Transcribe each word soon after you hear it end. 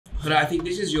Hoda, I think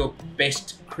this is your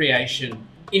best creation,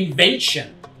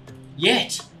 invention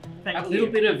yet. Thank a you.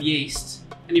 little bit of yeast,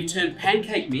 and you've turned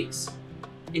pancake mix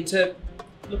into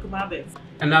Loukoumades.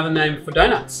 another name for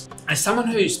donuts. As someone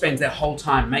who spends their whole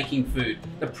time making food,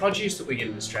 the produce that we get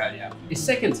in Australia is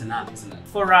second to none, isn't it?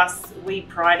 For us, we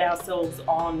pride ourselves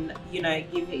on,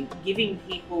 giving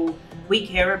people, we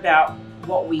care about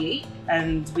what we eat,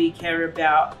 and we care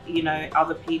about,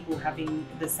 other people having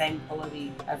the same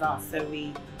quality as us. So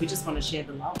we just want to share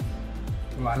the love.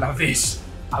 Well, I love this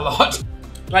a lot.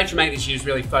 Plate from 8 this year is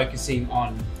really focusing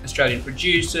on Australian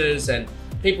producers and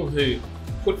people who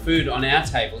put food on our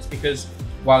tables, because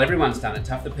while everyone's done it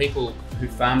tough, the people who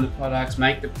farm the products,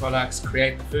 make the products,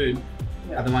 create the food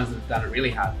are the ones that have done it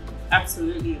really hard.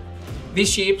 Absolutely.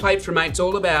 This year, Plate from 8's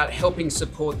all about helping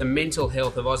support the mental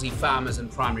health of Aussie farmers and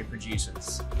primary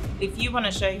producers. If you want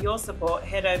to show your support,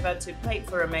 head over to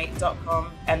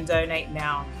platefrom8.com and donate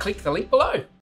now. Click the link below.